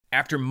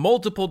After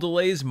multiple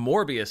delays,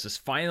 Morbius is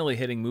finally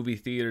hitting movie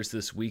theaters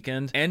this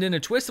weekend, and in a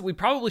twist that we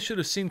probably should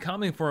have seen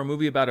coming for a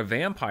movie about a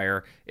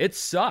vampire, it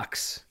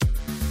sucks.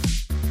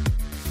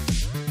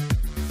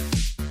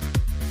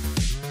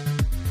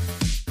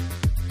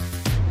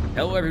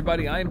 Hello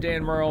everybody, I'm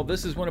Dan Merle.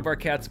 This is one of our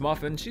cats,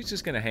 Muffin. She's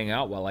just going to hang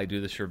out while I do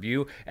this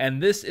review.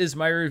 And this is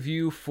my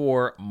review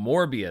for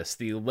Morbius,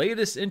 the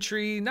latest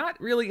entry, not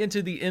really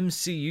into the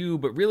MCU,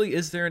 but really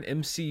is there an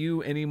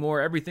MCU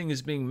anymore? Everything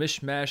is being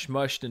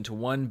mushed into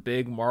one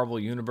big Marvel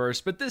universe,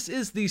 but this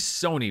is the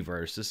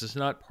Sonyverse. This is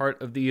not part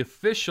of the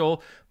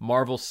official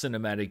Marvel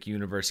Cinematic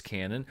Universe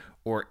canon,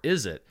 or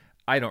is it?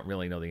 I don't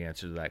really know the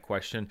answer to that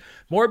question.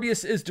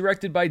 Morbius is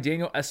directed by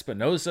Daniel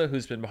Espinosa,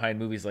 who's been behind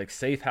movies like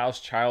Safe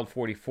House, Child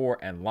 44,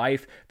 and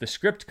Life. The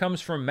script comes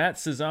from Matt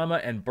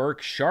Sazama and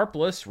Burke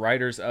Sharpless,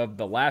 writers of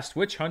The Last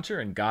Witch Hunter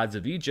and Gods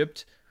of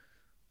Egypt.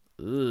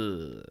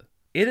 Ugh.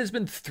 It has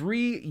been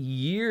 3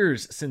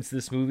 years since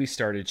this movie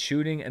started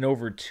shooting and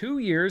over 2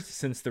 years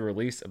since the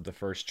release of the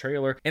first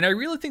trailer. And I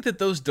really think that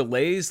those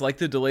delays, like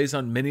the delays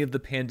on many of the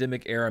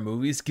pandemic-era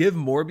movies, give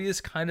Morbius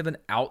kind of an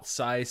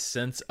outsized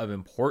sense of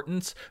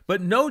importance.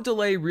 But no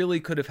delay really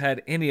could have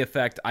had any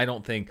effect, I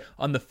don't think,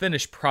 on the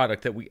finished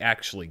product that we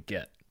actually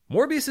get.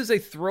 Morbius is a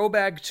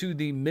throwback to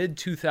the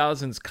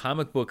mid-2000s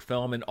comic book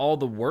film in all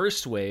the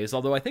worst ways,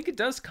 although I think it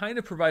does kind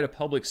of provide a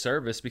public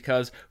service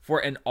because for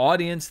an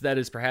audience that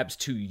is perhaps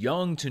too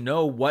young to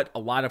know what a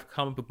lot of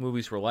comic book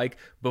movies were like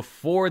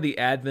before the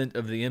advent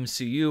of the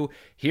MCU,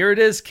 here it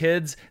is,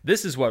 kids.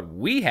 This is what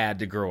we had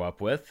to grow up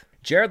with.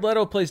 Jared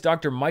Leto plays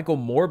Dr. Michael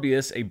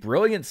Morbius, a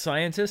brilliant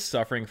scientist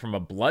suffering from a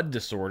blood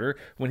disorder.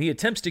 When he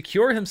attempts to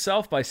cure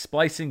himself by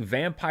splicing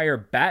vampire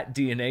bat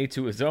DNA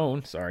to his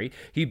own,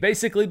 he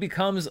basically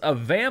becomes a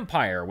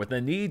vampire with a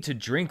need to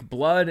drink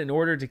blood in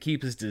order to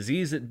keep his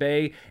disease at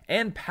bay,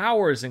 and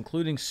powers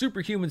including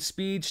superhuman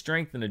speed,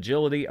 strength, and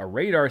agility, a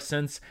radar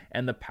sense,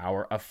 and the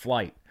power of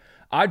flight.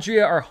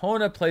 Adria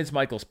Arjona plays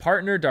Michael's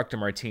partner, Dr.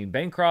 Martine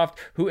Bancroft,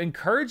 who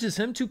encourages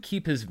him to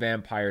keep his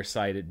vampire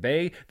side at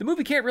bay. The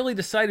movie can't really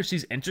decide if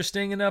she's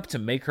interesting enough to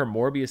make her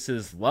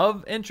Morbius's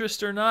love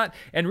interest or not,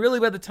 and really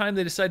by the time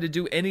they decide to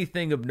do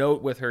anything of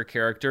note with her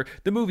character,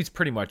 the movie's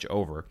pretty much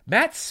over.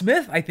 Matt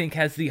Smith, I think,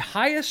 has the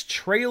highest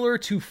trailer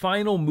to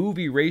final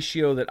movie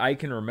ratio that I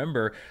can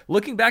remember.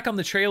 Looking back on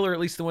the trailer, at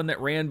least the one that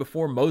ran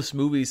before most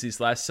movies these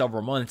last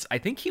several months, I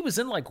think he was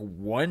in like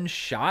one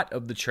shot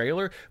of the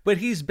trailer, but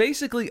he's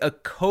basically a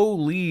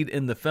co-lead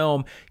in the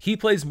film. He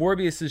plays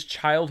Morbius's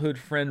childhood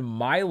friend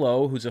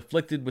Milo, who's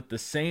afflicted with the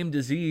same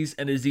disease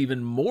and is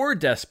even more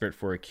desperate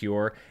for a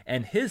cure,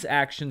 and his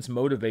actions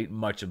motivate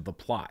much of the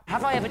plot.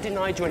 Have I ever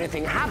denied you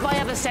anything? Have I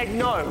ever said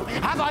no?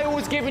 Have I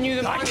always given you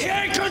the money? I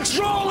can't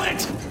control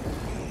it!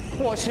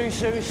 What, so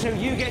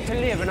you get to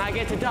live and I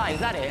get to die, is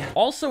that it?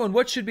 Also, in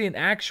what should be an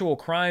actual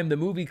crime, the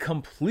movie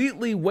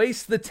completely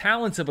wastes the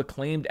talents of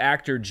acclaimed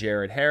actor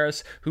Jared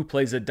Harris, who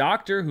plays a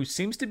doctor who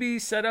seems to be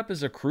set up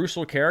as a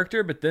crucial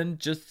character, but then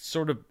just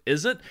sort of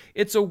isn't.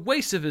 It's a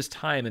waste of his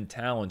time and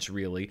talents,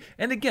 really.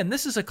 And again,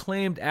 this is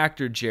acclaimed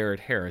actor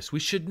Jared Harris.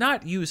 We should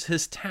not use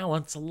his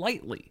talents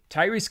lightly.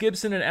 Tyrese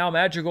Gibson and Al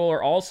Madrigal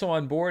are also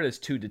on board as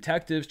two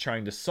detectives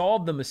trying to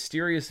solve the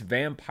mysterious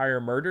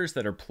vampire murders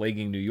that are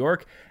plaguing New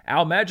York.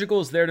 Al Madrigal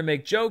is there to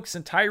make jokes,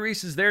 and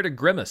Tyrese is there to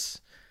grimace.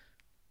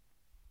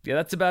 Yeah,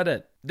 that's about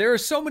it. There are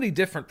so many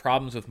different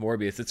problems with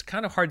Morbius, it's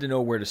kind of hard to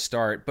know where to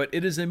start, but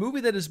it is a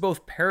movie that is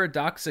both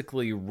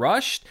paradoxically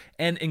rushed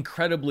and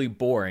incredibly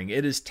boring.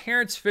 It is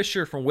Terrence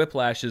Fisher from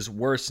Whiplash's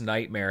worst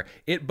nightmare.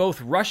 It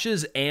both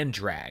rushes and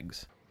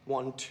drags.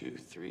 1, 2,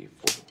 3,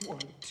 4. 1,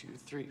 2,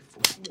 3,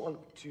 4. 1,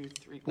 2,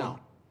 3. No.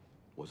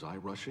 Was I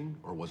rushing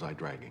or was I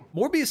dragging?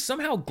 Morbius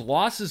somehow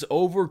glosses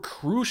over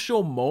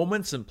crucial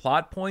moments and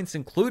plot points,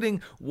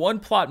 including one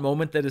plot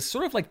moment that is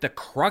sort of like the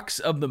crux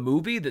of the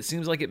movie that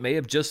seems like it may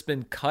have just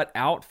been cut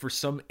out for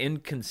some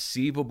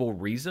inconceivable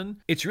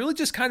reason. It's really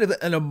just kind of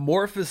an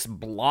amorphous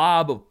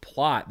blob of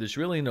plot. There's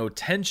really no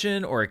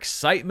tension or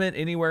excitement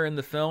anywhere in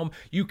the film.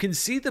 You can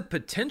see the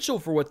potential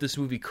for what this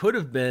movie could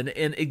have been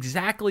in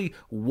exactly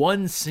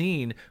one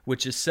scene,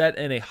 which is set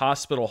in a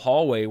hospital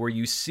hallway where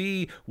you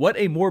see what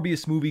a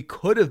Morbius movie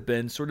could have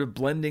been, sort of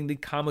blending the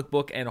comic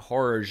book and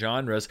horror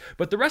genres,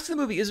 but the rest of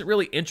the movie isn't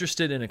really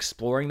interested in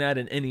exploring that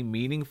in any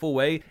meaningful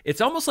way.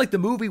 It's almost like the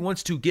movie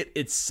wants to get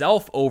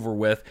itself over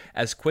with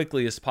as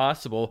quickly as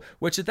possible,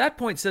 which at that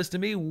point says to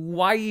me,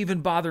 why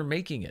even bother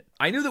making it?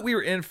 I knew that we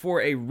were in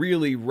for a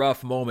really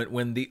rough moment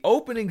when the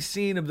opening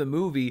scene of the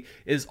movie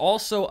is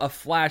also a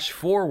flash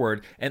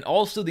forward and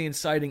also the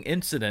inciting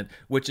incident,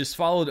 which is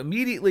followed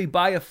immediately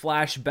by a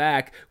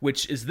flashback,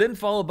 which is then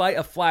followed by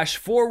a flash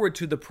forward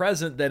to the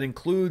present that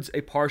includes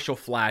a partial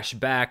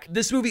flashback.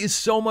 This movie is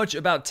so much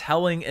about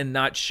telling and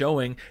not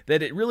showing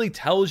that it really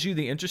tells you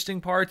the interesting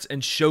parts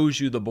and shows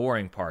you the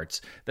boring parts.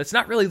 That's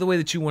not really the way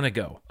that you want to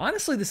go.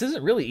 Honestly, this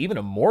isn't really even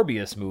a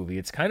Morbius movie.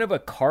 It's kind of a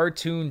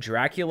cartoon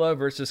Dracula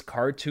versus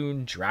cartoon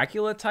cartoon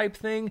Dracula type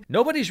thing.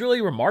 Nobody's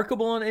really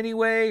remarkable in any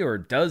way or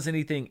does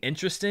anything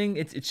interesting.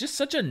 It's just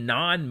such a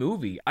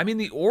non-movie. I mean,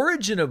 the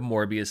origin of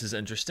Morbius is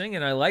interesting,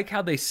 and I like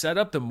how they set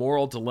up the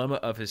moral dilemma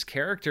of his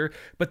character,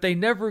 but they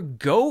never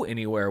go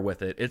anywhere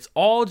with it. It's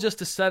all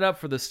just a setup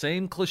for the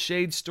same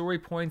cliched story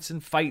points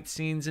and fight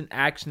scenes and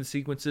action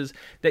sequences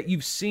that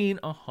you've seen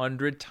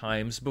 100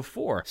 times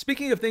before.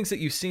 Speaking of things that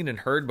you've seen and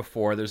heard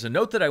before, there's a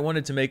note that I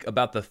wanted to make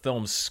about the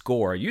film's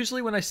score.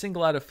 Usually when I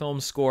single out a film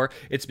score,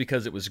 it's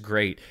because it was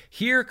great.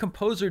 Here,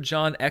 composer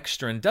John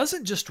Ekstrand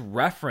doesn't just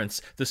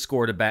reference the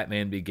score to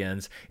Batman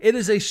Begins, it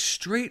is a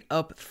straight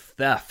up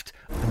theft.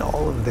 And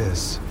all of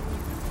this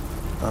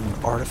on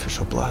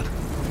artificial blood.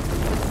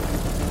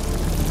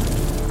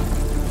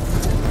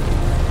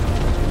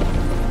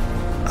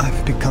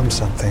 I've become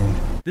something.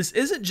 This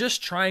isn't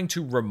just trying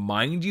to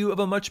remind you of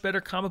a much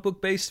better comic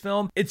book based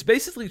film, it's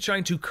basically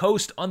trying to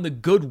coast on the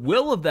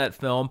goodwill of that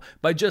film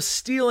by just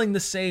stealing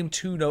the same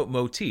two-note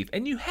motif.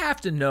 And you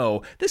have to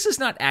know, this is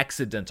not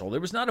accidental.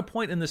 There was not a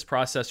point in this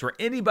process where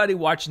anybody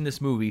watching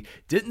this movie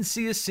didn't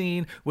see a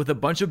scene with a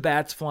bunch of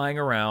bats flying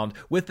around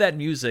with that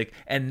music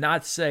and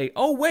not say,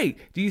 oh wait,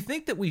 do you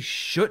think that we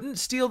shouldn't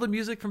steal the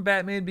music from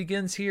Batman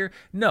Begins here?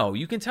 No,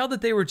 you can tell that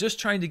they were just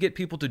trying to get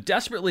people to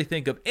desperately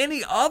think of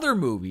any other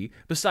movie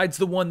besides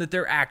the one that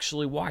they're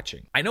actually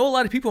watching. I know a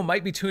lot of people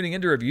might be tuning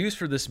into reviews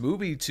for this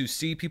movie to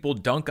see people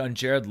dunk on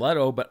Jared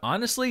Leto, but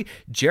honestly,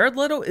 Jared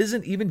Leto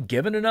isn't even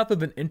given enough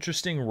of an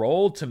interesting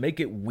role to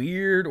make it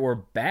weird or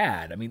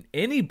bad. I mean,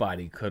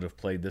 anybody could have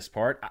played this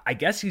part. I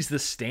guess he's the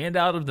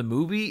standout of the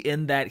movie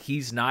in that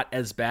he's not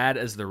as bad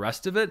as the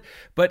rest of it,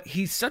 but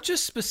he's such a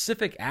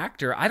specific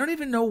actor. I don't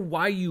even know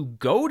why you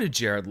go to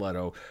Jared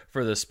Leto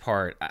for this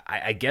part.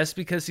 I guess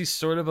because he's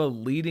sort of a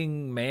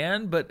leading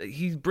man, but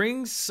he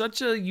brings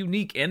such a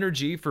unique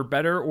energy, for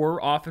better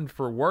or often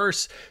for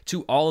worse,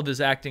 to all of his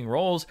acting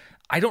roles.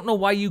 I don't know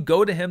why you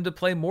go to him to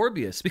play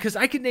Morbius, because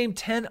I could name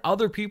 10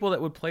 other people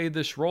that would play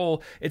this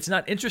role. It's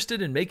not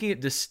interested in making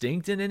it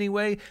distinct in any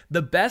way.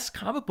 The best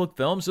comic book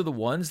films are the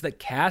ones that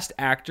cast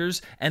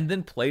actors and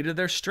then play to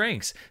their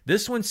strengths.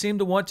 This one seemed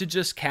to want to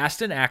just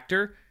cast an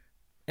actor,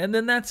 and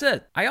then that's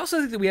it. I also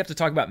think that we have to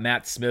talk about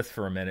Matt Smith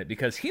for a minute,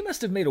 because he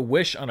must have made a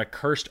wish on a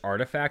cursed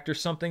artifact or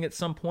something at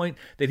some point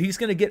that he's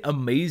going to get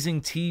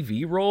amazing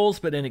TV roles,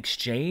 but in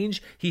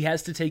exchange, he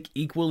has to take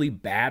equally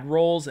bad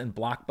roles in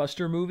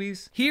blockbuster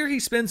movies. Here, he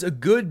spends a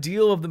good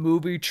deal of the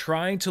movie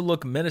trying to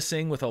look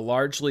menacing with a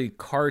largely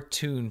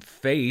cartoon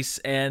face,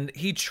 and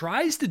he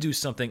tries to do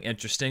something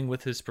interesting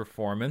with his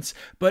performance,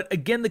 but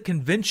again, the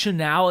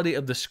conventionality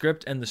of the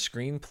script and the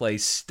screenplay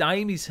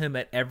stymies him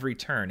at every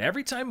turn.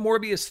 Every time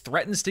Morbius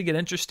threatens to get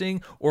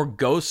interesting or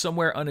go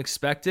somewhere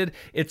unexpected,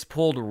 it's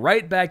pulled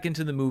right back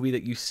into the movie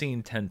that you've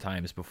seen 10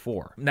 times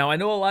before. Now, I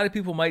know a lot of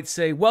people might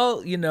say,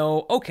 well, you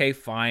know, okay,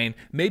 fine.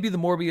 Maybe the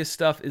Morbius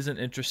stuff isn't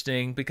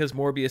interesting because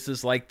Morbius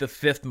is like the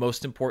 5th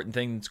most important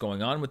thing that's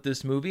going on with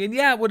this movie. And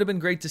yeah, it would have been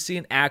great to see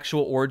an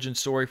actual origin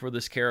story for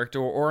this character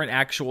or an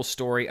actual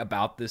story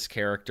about this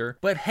character.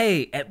 But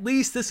hey, at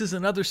least this is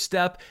another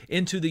step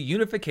into the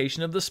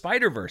unification of the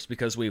Spider-Verse,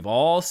 because we've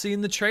all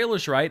seen the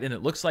trailers, right? And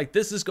it looks like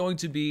this is going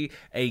to be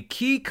a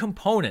key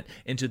component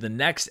into the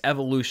next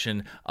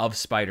evolution of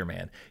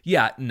Spider-Man.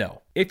 Yeah,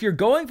 no. If you're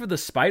going for the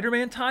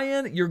Spider-Man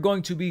tie-in, you're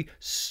going to be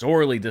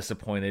sorely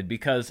disappointed,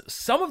 because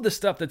some of the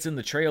stuff that's in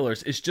the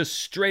trailers is just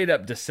straight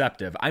up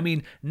deceptive. I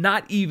mean,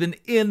 not even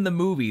in the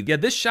movie. Yeah,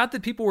 this shot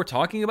that people were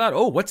talking about,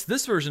 oh, what's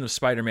this version of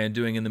Spider-Man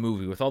doing in the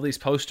movie with all these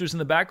posters in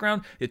the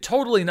background? It's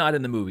totally not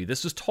in the movie.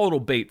 This was total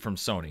bait from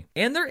Sony.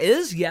 And there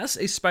is, yes,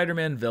 a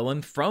Spider-Man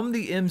villain from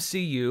the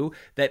MCU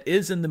that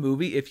is in the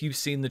movie if you've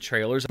seen the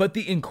trailers, but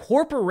the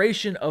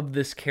incorporation of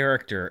this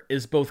character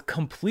is both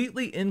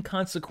completely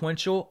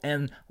inconsequential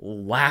and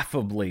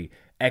laughably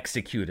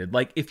executed.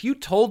 Like, if you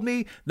told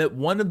me that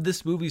one of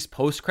this movie's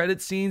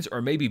post-credit scenes,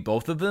 or maybe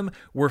both of them,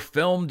 were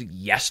filmed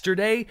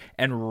yesterday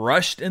and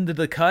rushed into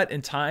the cut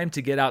in time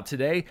to get out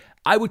today,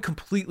 I would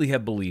completely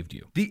have believed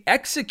you. The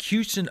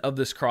execution of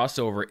this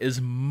crossover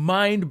is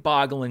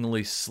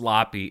mind-bogglingly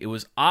sloppy. It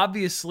was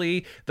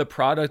obviously the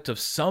product of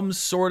some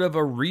sort of a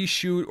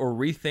reshoot or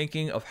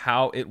rethinking of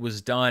how it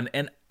was done,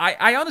 and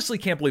I honestly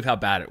can't believe how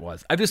bad it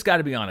was. I've just got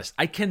to be honest.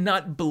 I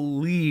cannot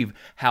believe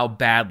how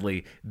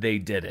badly they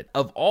did it.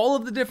 Of all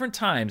of the different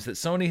times that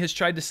Sony has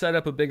tried to set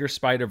up a bigger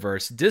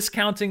Spider-Verse,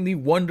 discounting the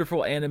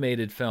wonderful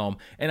animated film,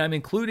 and I'm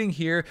including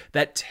here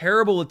that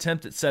terrible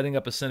attempt at setting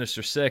up a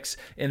Sinister Six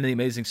in The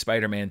Amazing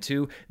Spider-Man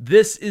 2,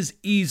 this is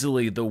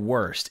easily the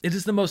worst. It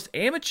is the most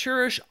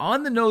amateurish,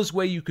 on-the-nose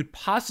way you could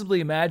possibly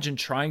imagine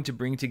trying to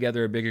bring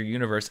together a bigger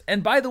universe,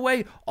 and by the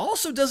way,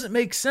 also doesn't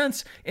make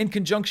sense in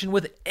conjunction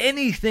with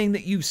anything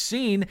that you've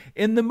seen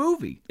in the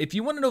movie. If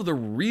you want to know the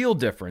real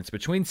difference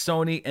between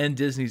Sony and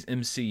Disney's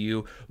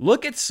MCU,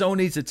 look at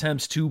Sony's attempts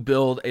attempts to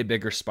build a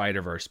bigger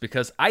Spider-Verse,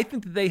 because I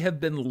think that they have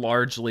been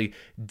largely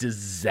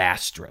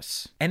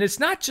disastrous. And it's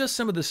not just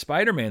some of the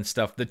Spider-Man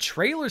stuff. The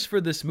trailers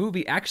for this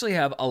movie actually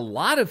have a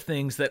lot of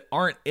things that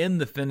aren't in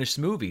the finished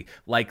movie,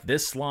 like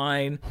this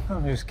line.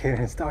 I'm just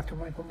kidding. It's Dr.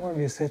 Michael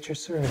Morbius at your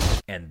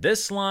service. And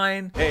this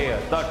line. Hey,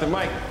 Dr.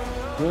 Mike,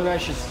 you and I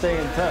should stay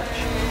in touch.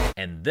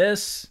 And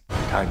this.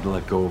 Time to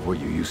let go of what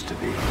you used to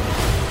be.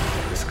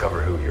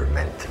 Discover who you're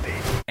meant to be.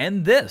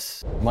 And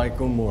this.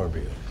 Michael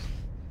Morbius.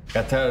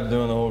 Got tired of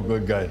doing the whole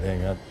good guy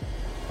thing, huh?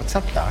 What's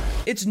up, Doc?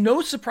 It's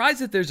no surprise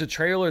that there's a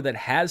trailer that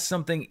has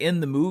something in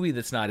the movie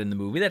that's not in the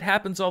movie. That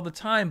happens all the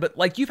time, but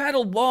like, you've had a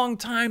long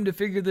time to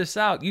figure this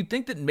out. You'd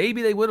think that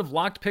maybe they would have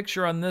locked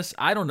picture on this,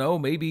 I don't know,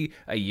 maybe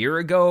a year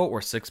ago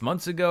or 6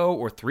 months ago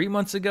or 3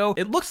 months ago.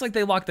 It looks like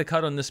they locked the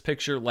cut on this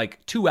picture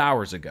like 2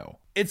 hours ago.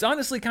 It's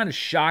honestly kind of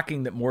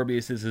shocking that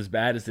Morbius is as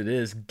bad as it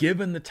is,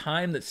 given the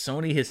time that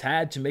Sony has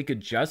had to make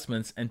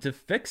adjustments and to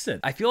fix it.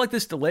 I feel like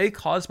this delay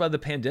caused by the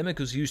pandemic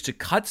was used to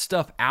cut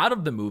stuff out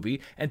of the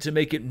movie and to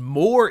make it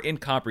more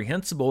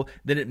incomprehensible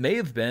than it may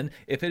have been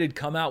if it had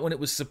come out when it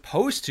was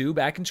supposed to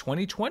back in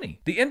 2020.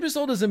 The end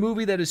result is a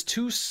movie that is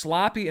too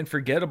sloppy and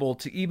forgettable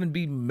to even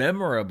be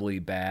memorably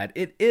bad.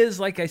 It is,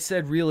 like I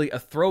said, really a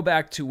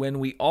throwback to when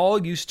we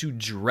all used to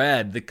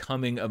dread the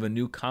coming of a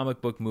new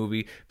comic book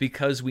movie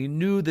because we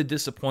knew the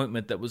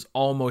disappointment that was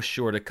almost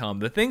sure to come.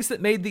 The things that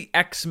made the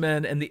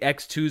X-Men and the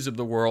X2s of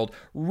the world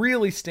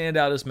really stand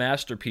out as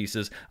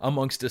masterpieces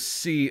amongst a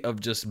sea of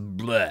just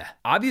bleh.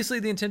 Obviously,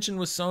 the intention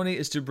with Sony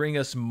is to bring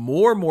us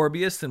more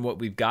Morbius than what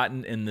we've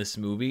gotten in this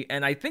movie,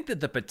 and I think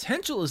that the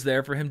potential is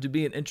there for him to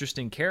be an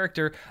interesting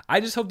character. I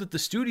just hope that the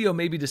studio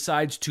maybe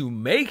decides to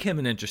make him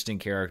an interesting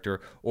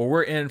character, or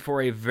we're in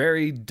for a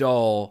very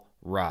dull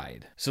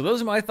ride. So those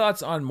are my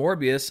thoughts on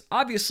Morbius.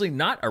 Obviously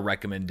not a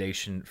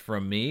recommendation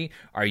from me.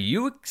 Are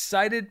you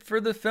excited for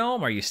the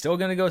film? Are you still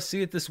going to go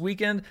see it this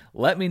weekend?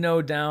 Let me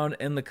know down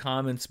in the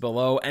comments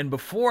below. And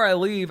before I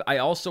leave, I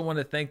also want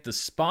to thank the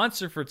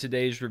sponsor for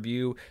today's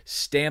review,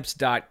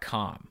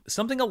 Stamps.com.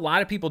 Something a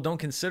lot of people don't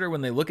consider when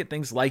they look at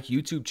things like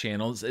YouTube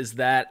channels is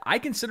that I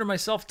consider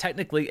myself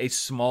technically a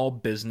small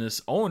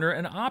business owner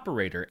and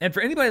operator. And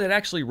for anybody that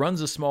actually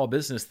runs a small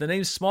business, the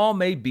name small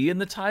may be in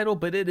the title,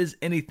 but it is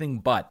anything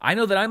but. I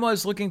know that I'm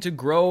always looking to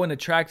grow and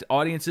attract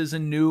audiences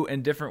in new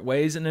and different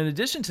ways. And in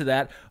addition to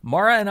that,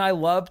 Mara and I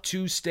love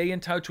to stay in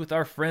touch with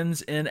our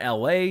friends in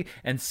LA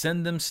and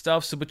send them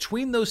stuff. So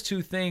between those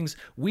two things,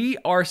 we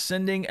are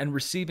sending and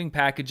receiving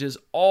packages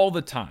all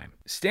the time.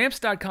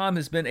 Stamps.com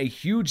has been a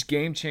huge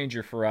game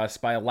changer for us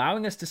by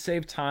allowing us to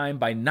save time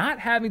by not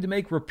having to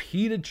make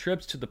repeated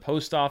trips to the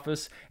post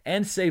office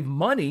and save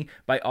money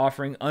by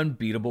offering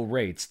unbeatable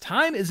rates.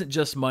 Time isn't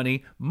just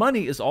money,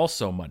 money is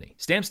also money.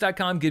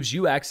 Stamps.com gives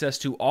you access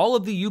to all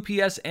of the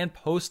UPS and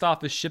post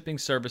office shipping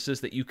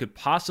services that you could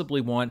possibly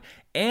want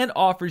and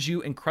offers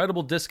you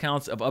incredible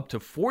discounts of up to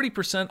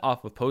 40%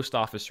 off of post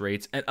office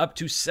rates and up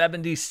to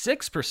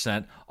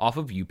 76% off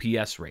of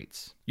UPS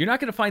rates. You're not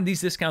going to find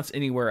these discounts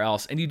anywhere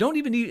else, and you don't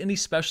even need any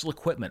special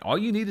equipment. All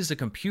you need is a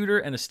computer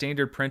and a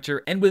standard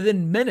printer, and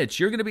within minutes,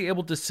 you're going to be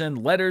able to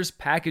send letters,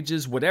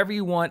 packages, whatever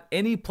you want,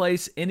 any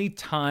place,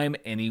 anytime,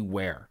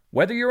 anywhere.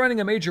 Whether you're running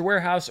a major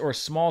warehouse or a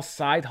small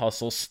side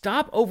hustle,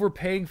 stop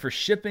overpaying for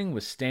shipping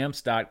with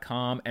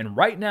Stamps.com. And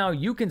right now,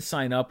 you can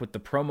sign up with the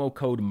promo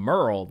code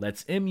MERL,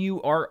 that's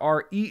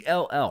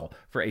MURRELL,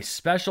 for a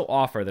special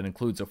offer that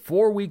includes a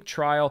 4-week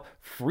trial,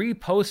 free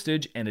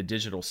postage, and a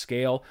digital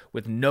scale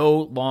with no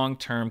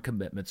long-term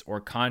commitments or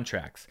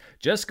contracts.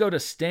 Just go to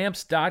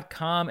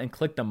Stamps.com and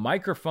click the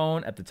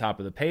microphone at the top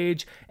of the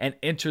page and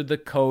enter the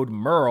code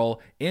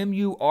MERL,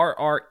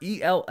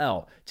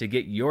 MURRELL, to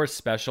get your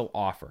special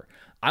offer.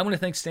 I want to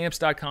thank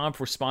Stamps.com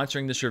for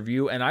sponsoring this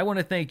review, and I want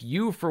to thank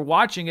you for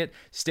watching it.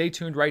 Stay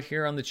tuned right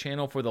here on the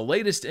channel for the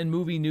latest in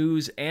movie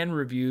news and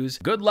reviews.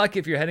 Good luck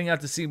if you're heading out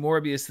to see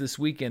Morbius this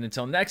weekend.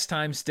 Until next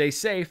time, stay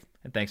safe,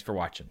 and thanks for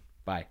watching.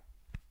 Bye.